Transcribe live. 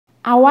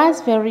I was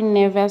very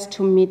nervous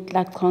to meet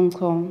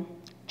Lakonko.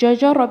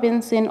 Jojo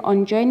Robinson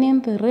on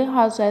joining the Real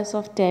Housewives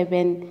of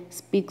Durban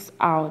speaks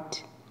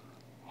out.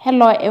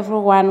 Hello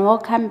everyone,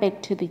 welcome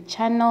back to the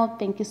channel.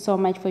 Thank you so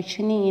much for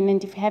tuning in,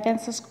 and if you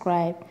haven't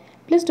subscribed,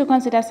 please do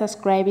consider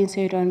subscribing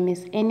so you don't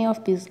miss any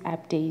of these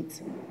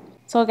updates.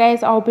 So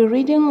guys, I'll be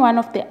reading one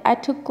of the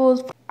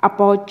articles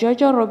about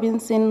Jojo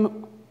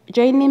Robinson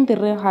joining the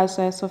Real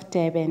Housewives of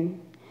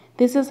Durban.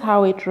 This is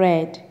how it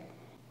read.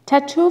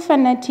 Tattoo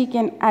fanatic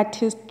and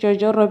artist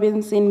Jojo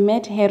Robinson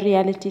made her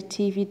reality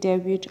TV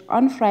debut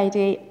on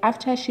Friday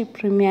after she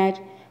premiered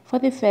for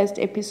the first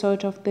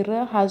episode of The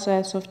Real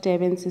Housewives of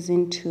Durban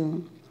Season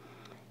 2,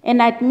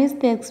 and admits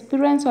the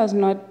experience was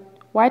not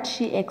what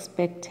she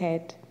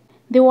expected.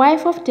 The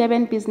wife of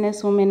Durban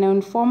businesswoman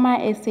and former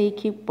SA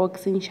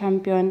kickboxing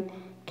champion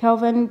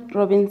Kelvin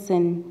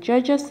Robinson,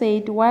 Jojo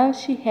said while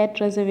she had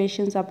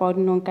reservations about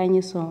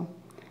Nonkanyiso,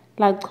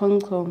 like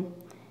Kongko,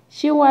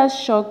 she was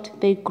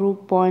shocked they grew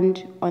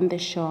bond on the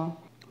show.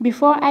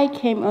 Before I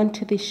came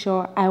onto the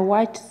show, I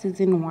watched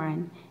season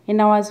 1,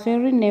 and I was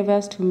very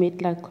nervous to meet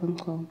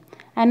Lakonko.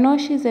 I know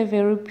she's a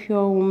very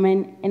pure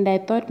woman, and I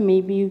thought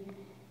maybe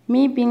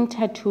me being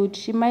tattooed,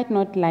 she might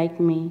not like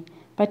me,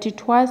 but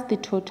it was the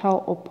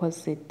total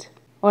opposite.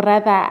 Or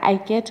rather,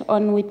 I get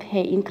on with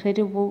her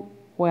incredibly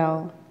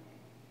well.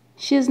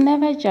 She's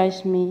never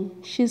judged me.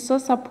 She's so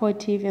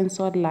supportive and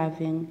so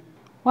loving.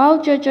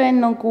 While Jojo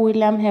and Nonku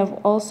William have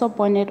also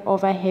bonded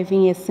over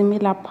having a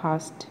similar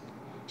past,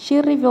 she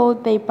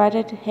revealed they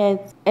butted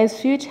heads a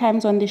few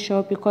times on the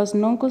show because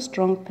Nonku's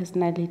strong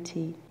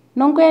personality.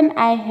 Nonku and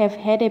I have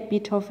had a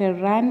bit of a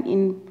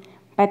run-in,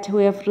 but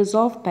we have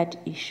resolved that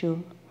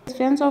issue.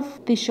 Fans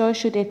of the show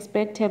should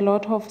expect a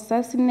lot of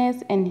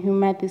sassiness and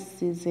humor this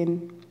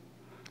season.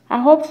 I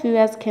hope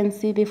viewers can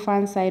see the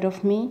fun side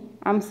of me.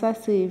 I'm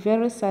sassy,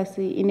 very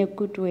sassy in a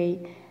good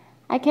way.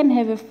 I can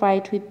have a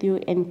fight with you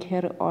and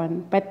carry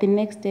on, but the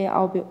next day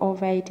I'll be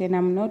over it and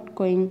I'm not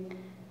going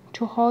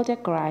to hold a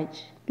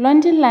grudge.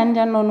 Londie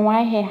London on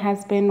why her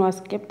husband was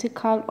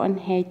skeptical on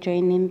her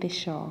joining the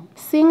show.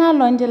 Singer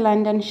Londie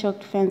London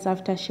shocked fans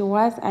after she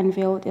was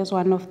unveiled as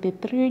one of the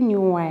 3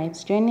 new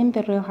wives joining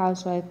the Real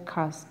Housewives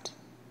cast.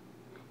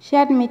 She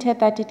admitted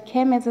that it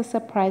came as a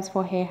surprise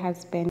for her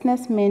husband,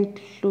 businessman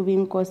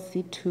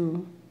Hlubinkosi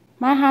too.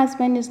 My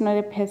husband is not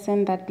a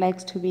person that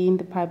likes to be in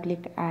the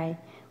public eye.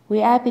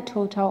 We are the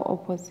total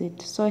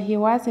opposite, so he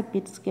was a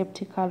bit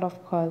skeptical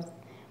of course,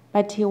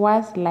 but he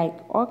was like,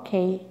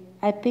 okay,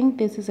 I think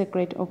this is a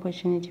great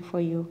opportunity for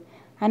you.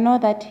 I know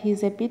that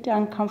he's a bit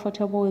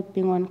uncomfortable with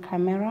being on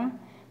camera,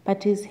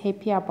 but he's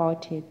happy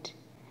about it.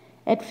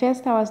 At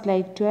first I was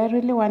like, do I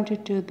really want to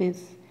do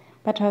this?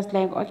 But I was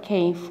like,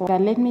 okay,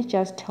 let me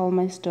just tell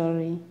my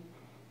story,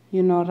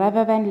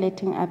 rather than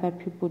letting other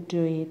people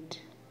do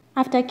it.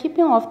 After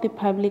keeping off the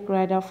public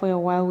radar for a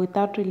while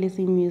without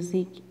releasing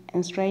music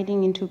and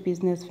striding into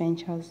business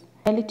ventures,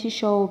 the reality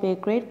show will be a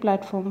great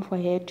platform for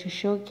her to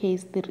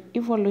showcase the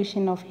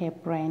evolution of her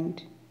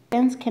brand.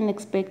 Fans can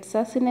expect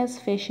sassiness,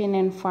 fashion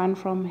and fun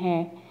from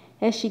her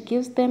as she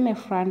gives them a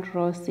front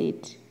row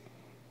seat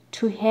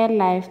to her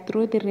life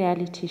through the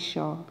reality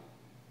show.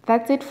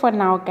 That's it for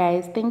now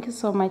guys. Thank you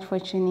so much for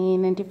tuning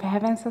in, and if you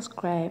haven't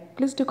subscribed,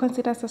 please do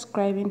consider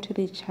subscribing to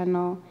the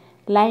channel,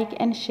 like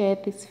and share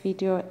this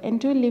video, and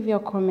do leave your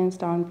comments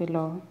down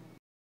below.